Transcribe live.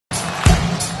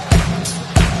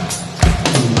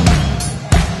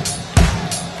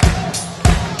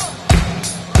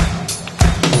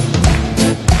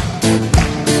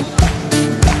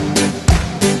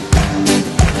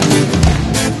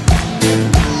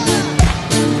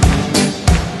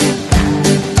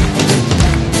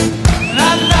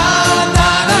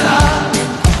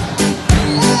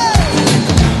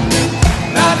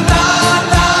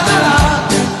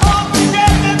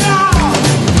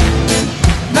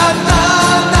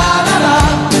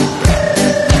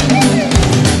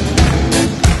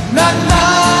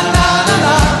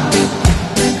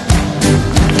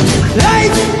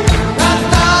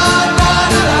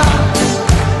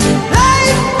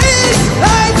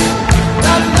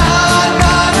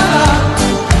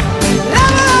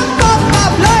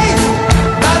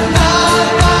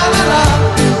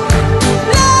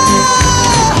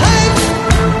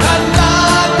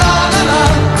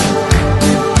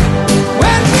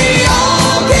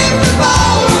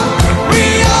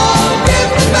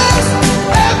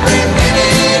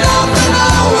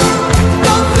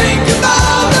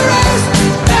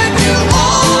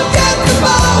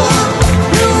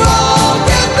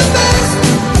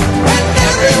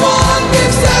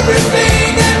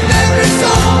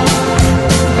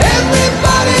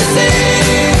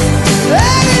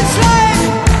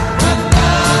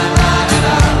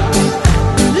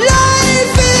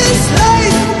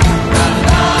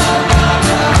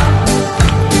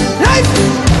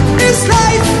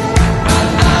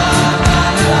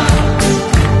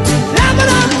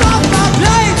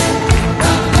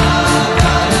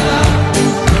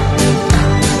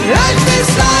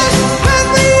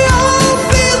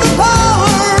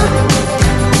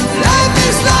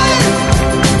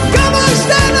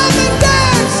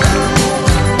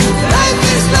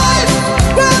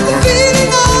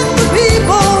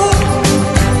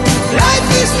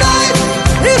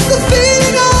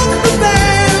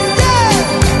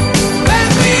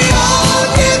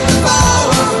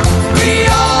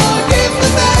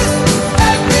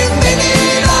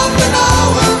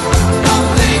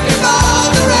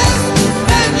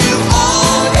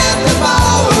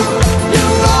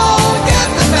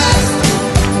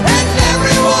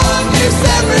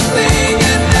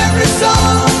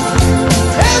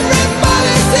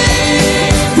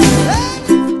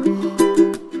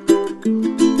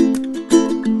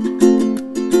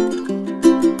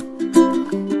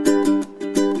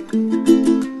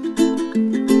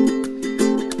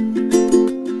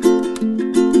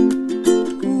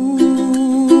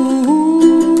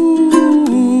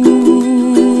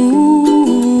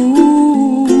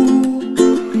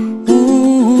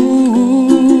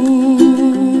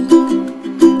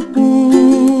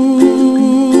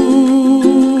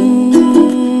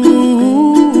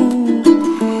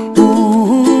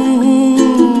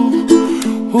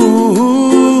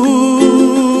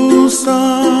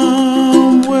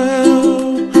somewhere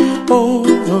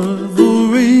over the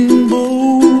rainbow,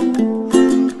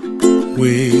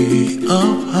 way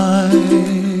up high,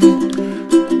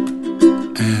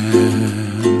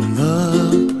 and the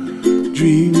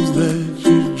dreams that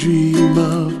you dream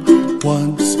of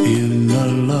once in a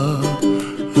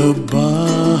lullaby.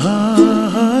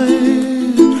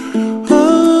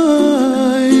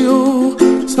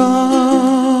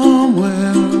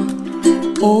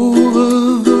 Over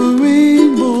the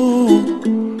rainbow,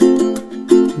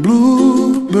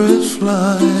 bluebirds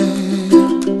fly,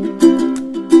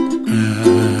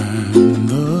 and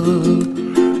the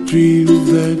dreams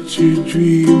that you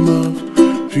dream of,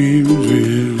 dreams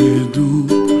really do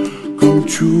come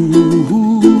true.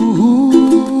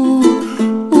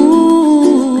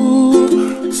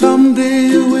 Someday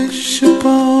you wish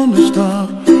upon a star,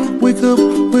 wake up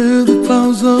where the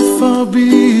clouds are far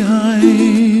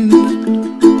behind.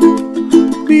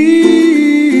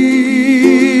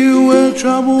 Where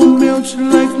trouble melts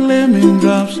like lemon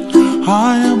drops,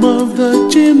 high above the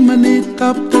chimney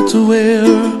top. That's where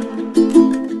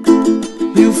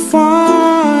you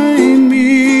find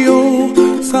me, oh,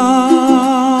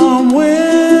 somewhere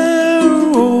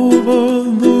over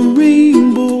the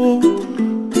rainbow,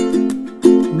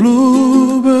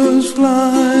 bluebirds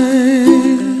fly,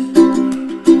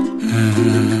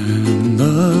 and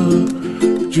the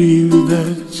dream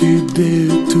that you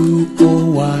dare to, oh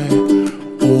why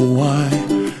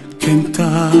can't I?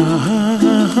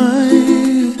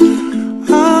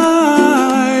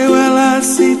 Well, I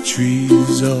see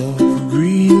trees of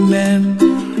green and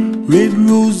red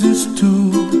roses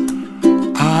too.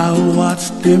 I watch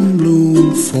them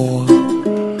bloom for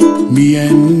me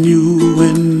and you,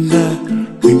 and I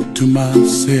think to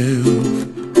myself,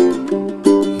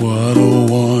 what a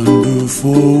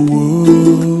wonderful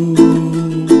world.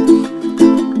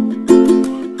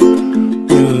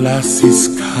 I see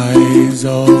skies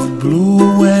of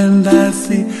blue and I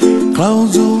see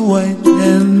clouds of white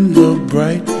and the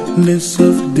brightness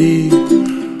of day.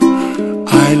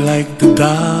 I like the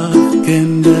dark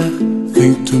and I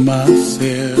think to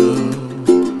myself,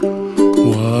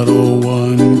 what a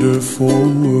wonderful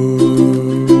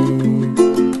world.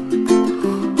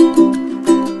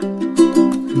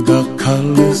 The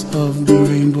colors of the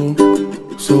rainbow,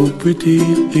 so pretty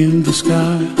in the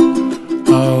sky,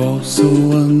 are also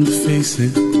on the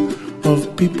faces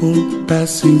of people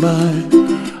passing by.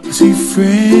 I see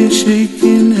friends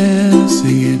shaking hands,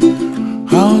 singing,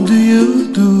 how do you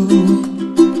do?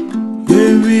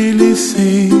 They really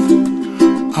say,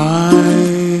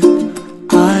 I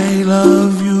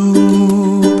love you.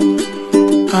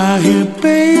 I hear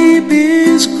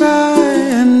babies cry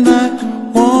and I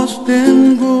watch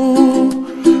them grow.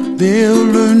 They'll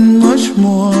learn much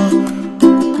more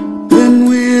than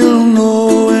we'll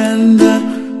know, and I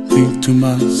think to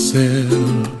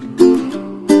myself,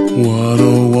 what a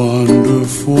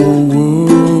wonderful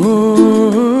world.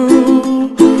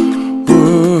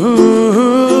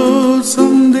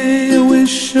 Someday I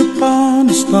wish upon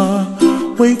a star,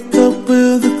 wake up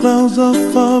where the clouds are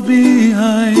far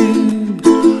behind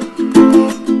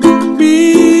me,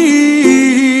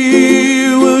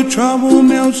 where trouble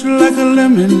melts like a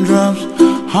lemon drops,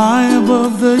 high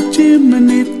above the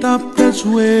chimney top. That's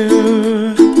where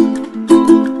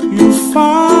you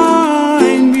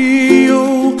find me,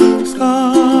 oh,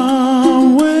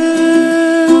 somewhere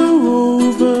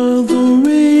over the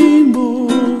rainbow,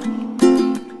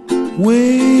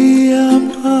 way up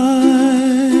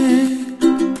high,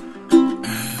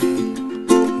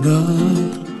 and the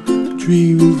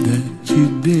dream